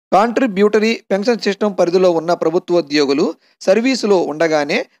Contributory pension system పరిధిలో ఉన్న ప్రభుత్వోద్యోగులు సర్వీసులో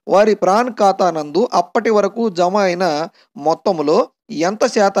ఉండగానే వారి ప్రాన్ ఖాతా నందు అప్పటి వరకు జమ అయిన మొత్తములో ఎంత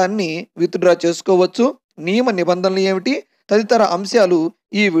శాతాన్ని విత్డ్రా చేసుకోవచ్చు, నియమ నిబంధనలు ఏమిటి తదితర అంశాలు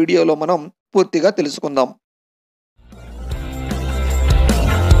ఈ వీడియోలో మనం పూర్తిగా తెలుసుకుందాం.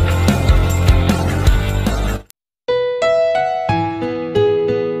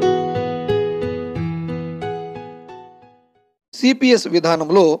 సిపిఎస్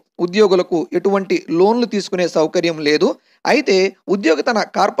విధానంలో ఉద్యోగులకు ఎటువంటి లోన్లు తీసుకునే సౌకర్యం లేదు. అయితే ఉద్యోగి తన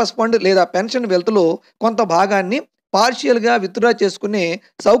కార్పస్ ఫండ్ లేదా పెన్షన్ వెల్త్లో కొంత భాగాన్ని పార్షియల్గా విత్డ్రా చేసుకునే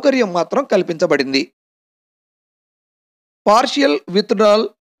సౌకర్యం మాత్రం కల్పించబడింది. పార్షియల్ విత్డ్రాల్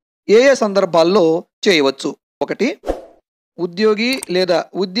ఏ సందర్భాల్లో చేయవచ్చు? 1. ఉద్యోగి లేదా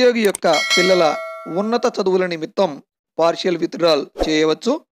ఉద్యోగి యొక్క పిల్లల ఉన్నత చదువుల నిమిత్తం పార్షియల్ విత్డ్రాల్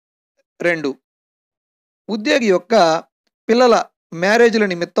చేయవచ్చు. 2. ఉద్యోగి యొక్క పిల్లల మ్యారేజ్ల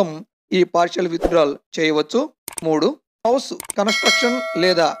నిమిత్తం ఈ పార్షియల్ విత్డ్రాల్ చేయవచ్చు. 3. హౌస్ కన్స్ట్రక్షన్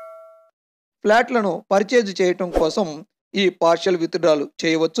లేదా ఫ్లాట్లను పర్చేజ్ చేయటం కోసం ఈ పార్షియల్ విత్డ్రాల్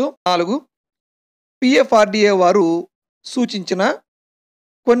చేయవచ్చు. 4. పిఎఫ్ఆర్డిఏ వారు సూచించిన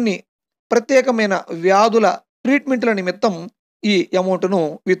కొన్ని ప్రత్యేకమైన వ్యాధుల ట్రీట్మెంట్ల నిమిత్తం ఈ అమౌంట్ను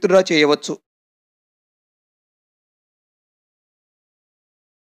విత్డ్రా చేయవచ్చు.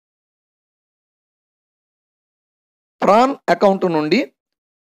 ప్రాన్ అకౌంట్ నుండి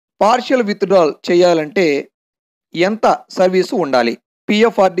పార్షియల్ విత్డ్రాల్ చేయాలంటే ఎంత సర్వీసు ఉండాలి?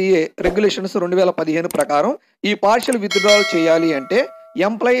 పిఎఫ్ఆర్డిఏ రెగ్యులేషన్స్ 2015 ప్రకారం ఈ పార్షియల్ విత్డ్రాల్ చేయాలి అంటే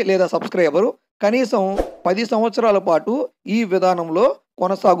ఎంప్లాయీ లేదా సబ్స్క్రైబరు కనీసం 10 సంవత్సరాల పాటు ఈ విధానంలో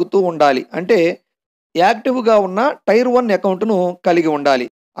కొనసాగుతూ ఉండాలి. అంటే యాక్టివ్గా ఉన్న టైర్ 1 అకౌంట్ను కలిగి ఉండాలి.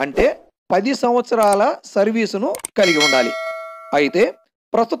 అంటే 10 సంవత్సరాల సర్వీసును కలిగి ఉండాలి. అయితే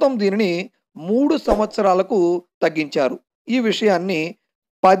ప్రస్తుతం దీనిని 3 సంవత్సరాలకు తగ్గించారు. ఈ విషయాన్ని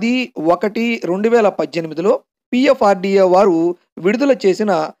 10/1/2018లో పిఎఫ్ఆర్డిఏ వారు విడుదల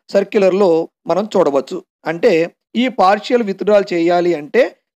చేసిన సర్క్యులర్లో మనం చూడవచ్చు. అంటే ఈ పార్షియల్ విత్డ్రాల్ చేయాలి అంటే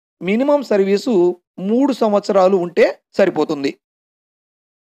మినిమం సర్వీసు 3 సంవత్సరాలు ఉంటే సరిపోతుంది.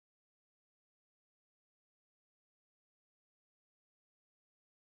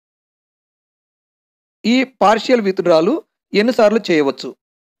 ఈ పార్షియల్ విత్డ్రాలు ఎన్నిసార్లు చేయవచ్చు?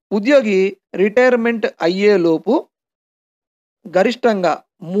 ఉద్యోగి రిటైర్మెంట్ అయ్యేలోపు గరిష్టంగా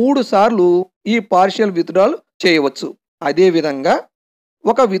 3 సార్లు ఈ పార్షియల్ విత్డ్రాల్ చేయవచ్చు. అదేవిధంగా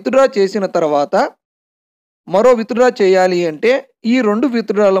ఒక విత్డ్రా చేసిన తర్వాత మరో విత్డ్రా చేయాలి అంటే ఈ 2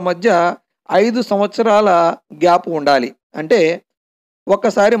 విత్డ్రాల మధ్య 5 సంవత్సరాల గ్యాప్ ఉండాలి. అంటే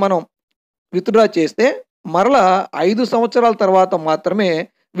ఒక్కసారి మనం విత్డ్రా చేస్తే మరలా 5 సంవత్సరాల తర్వాత మాత్రమే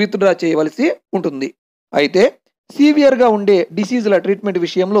విత్డ్రా చేయవలసి ఉంటుంది. అయితే సివియర్గా ఉండే డిసీజుల ట్రీట్మెంట్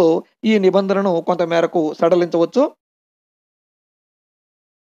విషయంలో ఈ నిబంధనను కొంతమేరకు సడలించవచ్చు.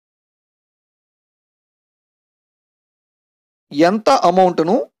 ఎంత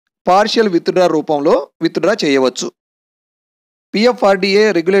అమౌంట్ను పార్షియల్ విత్డ్రా రూపంలో విత్డ్రా చేయవచ్చు? పిఎఫ్ఆర్డిఏ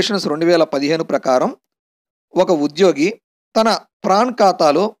రెగ్యులేషన్స్ 2015 ప్రకారం ఒక ఉద్యోగి తన ప్రాన్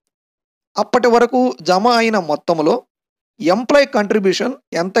ఖాతాలో అప్పటి వరకు జమ అయిన మొత్తంలో ఎంప్లాయీ కంట్రిబ్యూషన్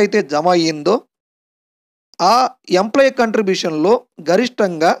ఎంతైతే జమ అయ్యిందో ఆ ఎంప్లాయీ కంట్రిబ్యూషన్లో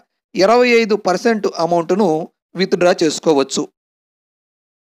గరిష్టంగా 25% అమౌంట్ను విత్డ్రా చేసుకోవచ్చు.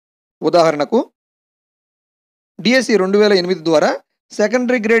 ఉదాహరణకు డిఎస్సి 2008 ద్వారా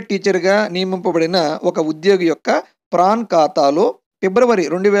సెకండరీ గ్రేడ్ టీచర్గా నియమింపబడిన ఒక ఉద్యోగి యొక్క ప్రాన్ ఖాతాలో ఫిబ్రవరి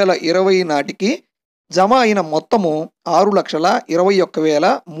 2020 నాటికి జమ అయిన మొత్తము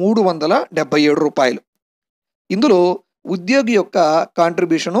 6,21,377 రూపాయలు. ఇందులో ఉద్యోగి యొక్క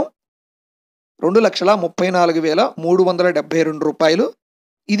కాంట్రిబ్యూషను 2,34,372 రూపాయలు.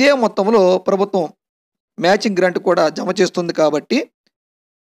 ఇదే మొత్తంలో ప్రభుత్వం మ్యాచింగ్ గ్రాంట్ కూడా జమ చేస్తుంది కాబట్టి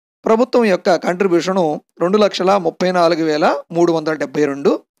ప్రభుత్వం యొక్క కంట్రిబ్యూషను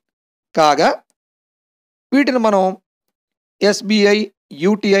 2,34,372 కాగా వీటిని మనం ఎస్బీఐ,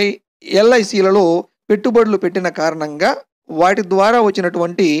 యూటీఐ, ఎల్ఐసిలలో పెట్టుబడులు పెట్టిన కారణంగా వాటి ద్వారా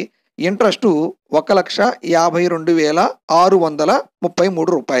వచ్చినటువంటి ఇంట్రెస్టు 1,52,633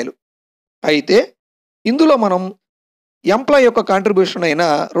 రూపాయలు. అయితే ఇందులో మనం ఎంప్లాయ్ యొక్క కాంట్రిబ్యూషన్ అయిన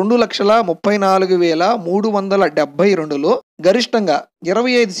 2,34,372లో గరిష్టంగా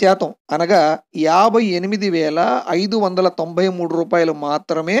 25% అనగా 58,593 రూపాయలు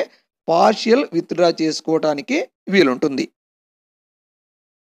మాత్రమే పార్షియల్ విత్డ్రా చేసుకోవటానికి వీలుంటుంది.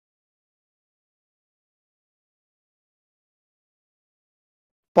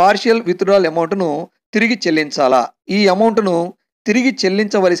 పార్షియల్ విత్డ్రాల్ అమౌంట్ను తిరిగి చెల్లించాలా? ఈ అమౌంట్ను తిరిగి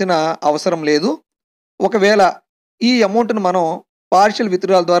చెల్లించవలసిన అవసరం లేదు. ఒకవేళ ఈ అమౌంట్ను మనం పార్షియల్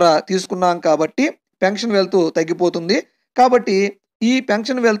విత్డ్రాల్ ద్వారా తీసుకున్నాం కాబట్టి పెన్షన్ వెల్త్ తగ్గిపోతుంది. కాబట్టి ఈ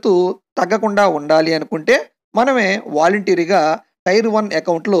పెన్షన్ వెల్త్ తగ్గకుండా ఉండాలి అనుకుంటే మనమే వాలంటీరీగా టైర్ 1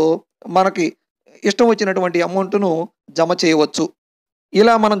 అకౌంట్‌లో మనకి ఇష్టం వచ్చినటువంటి అమౌంట్‌ను జమ చేయవచ్చు.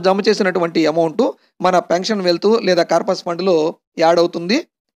 ఇలా మనం జమ చేసినటువంటి అమౌంట్ మన పెన్షన్ వెల్త్ లేదా కార్పస్ ఫండ్‌లో యాడ్ అవుతుంది.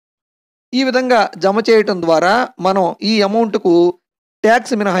 ఈ విధంగా జమ చేయటం ద్వారా మనం ఈ అమౌంట్‌కు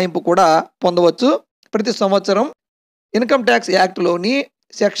ట్యాక్స్ మినహాయింపు కూడా పొందవచ్చు. ప్రతి సంవత్సరం ఇన్‌కమ్ టాక్స్ యాక్ట్‌లోని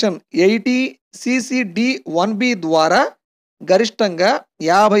సెక్షన్ 80 సీసీడీ 1బి ద్వారా గరిష్టంగా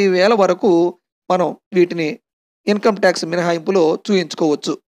 50,000 వరకు మనం వీటిని ఇన్‌కమ్ టాక్స్ మినహాయింపులో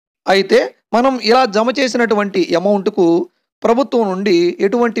చూయించుకోవచ్చు. అయితే మనం ఇలా జమ చేసినటువంటి అమౌంట్‌కు ప్రభుత్వం నుండి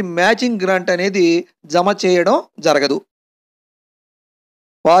ఎటువంటి మ్యాచింగ్ గ్రాంట్ అనేది జమ చేయడం జరగదు.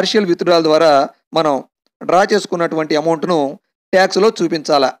 పార్షియల్ విత్‌డ్రాల్ ద్వారా మనం డ్రా చేసుకున్నటువంటి అమౌంట్‌ను ట్యాక్స్‌లో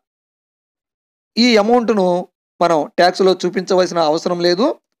చూపించాలా. ఈ అమౌంట్‌ను మనం ట్యాక్స్‌లో చూపించవలసిన అవసరం లేదు.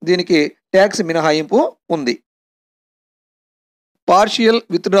 దీనికి ట్యాక్స్ మినహాయింపు ఉంది. పార్షియల్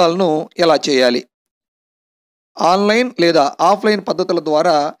విత్‌డ్రాల్‌ను ఎలా చేయాలి? ఆన్‌లైన్ లేదా ఆఫ్‌లైన్ పద్ధతుల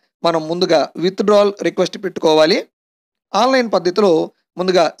ద్వారా మనం ముందుగా విత్‌డ్రాల్ రిక్వెస్ట్ పెట్టుకోవాలి. ఆన్‌లైన్ పద్ధతిలో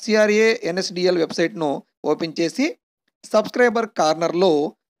ముందుగా సిఆర్ఏ ఎన్ఎస్‌డిఎల్ వెబ్‌సైట్‌ను ఓపెన్ చేసి సబ్‌స్క్రైబర్ కార్నర్‌లో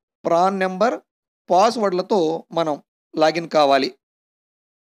ప్రాన్ నంబర్, పాస్‌వర్డ్‌లతో మనం లాగిన్ కావాలి.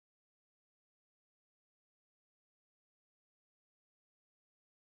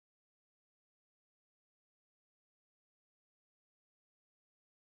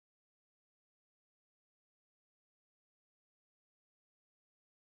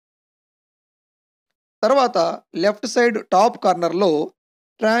 తర్వాత లెఫ్ట్ సైడ్ టాప్ కార్నర్‌లో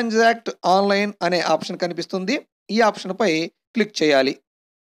ట్రాన్సాక్ట్ ఆన్‌లైన్ అనే ఆప్షన్ కనిపిస్తుంది. ఈ ఆప్షన్‌పై క్లిక్ చేయాలి.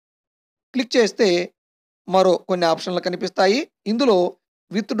 క్లిక్ చేస్తే మరో కొన్ని ఆప్షన్‌లు కనిపిస్తాయి. ఇందులో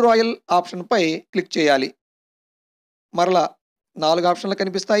విత్‌డ్రాయల్ ఆప్షన్‌పై క్లిక్ చేయాలి. మరలా 4 ఆప్షన్‌లు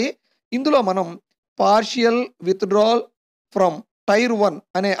కనిపిస్తాయి. ఇందులో మనం పార్షియల్ విత్‌డ్రాల్ ఫ్రమ్ టైర్ 1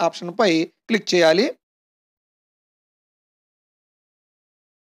 అనే ఆప్షన్‌పై క్లిక్ చేయాలి.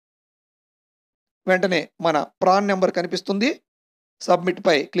 వెంటనే మన ప్రాన్ నంబర్ కనిపిస్తుంది.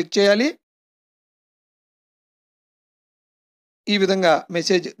 సబ్మిట్‌పై క్లిక్ చేయాలి. ఈ విధంగా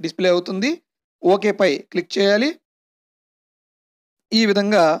మెసేజ్ డిస్‌ప్లే అవుతుంది. ఓకేపై క్లిక్ చేయాలి. ఈ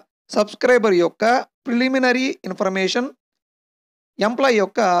విధంగా సబ్‌స్క్రైబర్ యొక్క ప్రిలిమినరీ ఇన్ఫర్మేషన్, ఎంప్లాయీ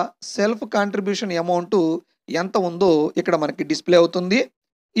యొక్క సెల్ఫ్ కాంట్రిబ్యూషన్ అమౌంట్ ఎంత ఉందో ఇక్కడ మనకి డిస్‌ప్లే అవుతుంది.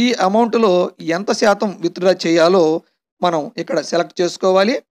 ఈ అమౌంట్‌లో ఎంత శాతం విత్‌డ్రా చేయాలో మనం ఇక్కడ సెలెక్ట్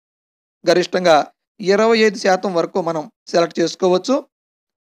చేసుకోవాలి. గరిష్టంగా 25% వరకు మనం సెలెక్ట్ చేసుకోవచ్చు.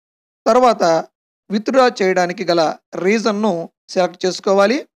 తర్వాత విత్‌డ్రా చేయడానికి గల రీజన్‌ను సెలెక్ట్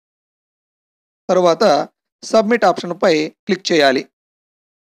చేసుకోవాలి. తరువాత సబ్మిట్ ఆప్షన్‌పై క్లిక్ చేయాలి.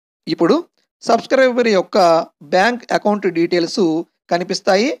 ఇప్పుడు సబ్‌స్క్రైబర్ యొక్క బ్యాంక్ అకౌంట్ డీటెయిల్స్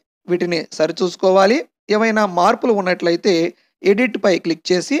కనిపిస్తాయి. వీటిని సరిచూసుకోవాలి. ఏవైనా మార్పులు ఉన్నట్లయితే ఎడిట్‌పై క్లిక్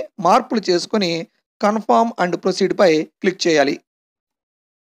చేసి మార్పులు చేసుకొని కన్ఫర్మ్ అండ్ ప్రొసీడ్‌పై క్లిక్ చేయాలి.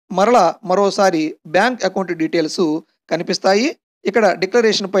 మరోసారి బ్యాంక్ అకౌంట్ డీటెయిల్స్ కనిపిస్తాయి. ఇక్కడ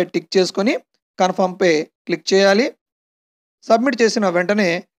డిక్లరేషన్‌పై టిక్ చేసుకొని కన్ఫర్మ్‌పై క్లిక్ చేయాలి. సబ్మిట్ చేసిన వెంటనే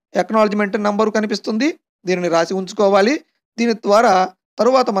అక్నాలెడ్జ్‌మెంట్ నంబర్ కనిపిస్తుంది. దీనిని రాసి ఉంచుకోవాలి. దీని ద్వారా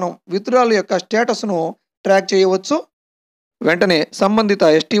తరువాత మనం విత్‌డ్రాల్ యొక్క స్టేటస్‌ను ట్రాక్ చేయవచ్చు. వెంటనే సంబంధిత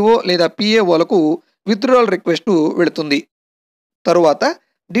ఎస్టీఓ లేదా పీఏఓలకు విత్‌డ్రాల్ రిక్వెస్ట్ వెళుతుంది. తరువాత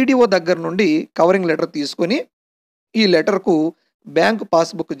డీడీఓ దగ్గర నుండి కవరింగ్ లెటర్ తీసుకొని ఈ లెటర్‌కు bank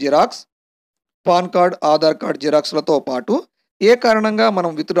passbook xerox, pan card, Aadhaar card జిరాక్స్‌లతో పాటు ఏ కారణంగా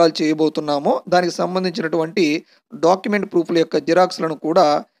మనం విత్‌డ్రాల్ చేయబోతున్నామో దానికి సంబంధించినటువంటి డాక్యుమెంట్ ప్రూఫ్‌ల యొక్క జిరాక్స్‌లను కూడా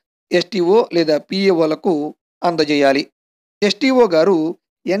ఎస్టీఓ లేదా పీఏఓలకు అందజేయాలి. ఎస్టీఓ గారు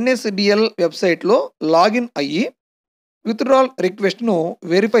ఎన్ఎస్‌డిఎల్ వెబ్‌సైట్‌లో లాగిన్ అయ్యి విత్‌డ్రాల్ రిక్వెస్ట్‌ను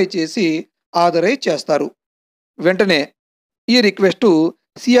వెరిఫై చేసి ఆథరైజ్ చేస్తారు. వెంటనే ఈ రిక్వెస్ట్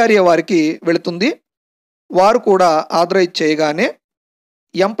సిఆర్ఏ వారికి వెళుతుంది. వారు కూడా ఆథరైజ్ చేయగానే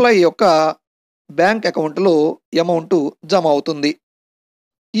ఎంప్లాయీ యొక్క బ్యాంక్ అకౌంట్‌లో అమౌంట్ జమ అవుతుంది.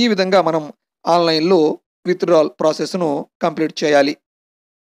 ఈ విధంగా మనం ఆన్‌లైన్‌లో విత్‌డ్రాల్ ప్రాసెస్‌ను కంప్లీట్ చేయాలి.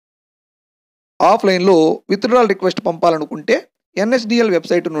 ఆఫ్‌లైన్‌లో విత్‌డ్రాల్ రిక్వెస్ట్ పంపాలనుకుంటే ఎన్ఎస్‌డిఎల్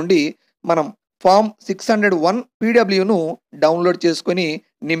వెబ్‌సైట్ నుండి మనం ఫార్మ్ 601 పీడబ్ల్యూను డౌన్‌లోడ్ చేసుకొని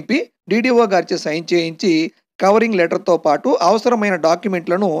నింపి డీడీఓ గారిచే సైన్ చేయించి కవరింగ్ లెటర్‌తో పాటు అవసరమైన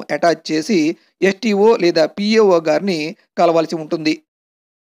డాక్యుమెంట్‌లను అటాచ్ చేసి ఎస్టీఓ లేదా పీఏఓ గారిని కలవాల్సి ఉంటుంది.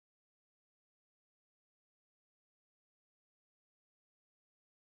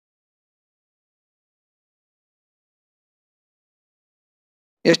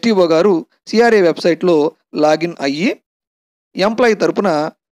 ఎస్టీఓ గారు సిఆర్ఏ వెబ్‌సైట్‌లో లాగిన్ అయ్యి ఎంప్లాయీ తరపున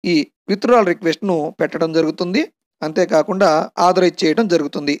ఈ విత్‌డ్రాల్ రిక్వెస్ట్‌ను పెట్టడం జరుగుతుంది. అంతేకాకుండా ఆథరైజ్ చేయడం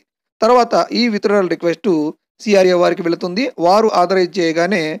జరుగుతుంది. తర్వాత ఈ విత్‌డ్రాల్ రిక్వెస్ట్ సిఆర్ఏ వారికి వెళుతుంది. వారు ఆథరైజ్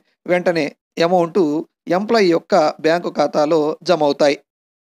చేయగానే వెంటనే అమౌంట్ ఎంప్లాయీ యొక్క బ్యాంకు ఖాతాలో జమ అవుతాయి.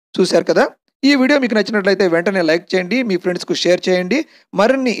 చూశారు కదా. ఈ వీడియో మీకు నచ్చినట్లయితే వెంటనే లైక్ చేయండి, మీ ఫ్రెండ్స్కు షేర్ చేయండి.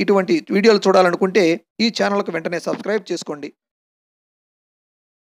 మరిన్ని ఇటువంటి వీడియోలు చూడాలనుకుంటే ఈ ఛానల్కు వెంటనే సబ్స్క్రైబ్ చేసుకోండి.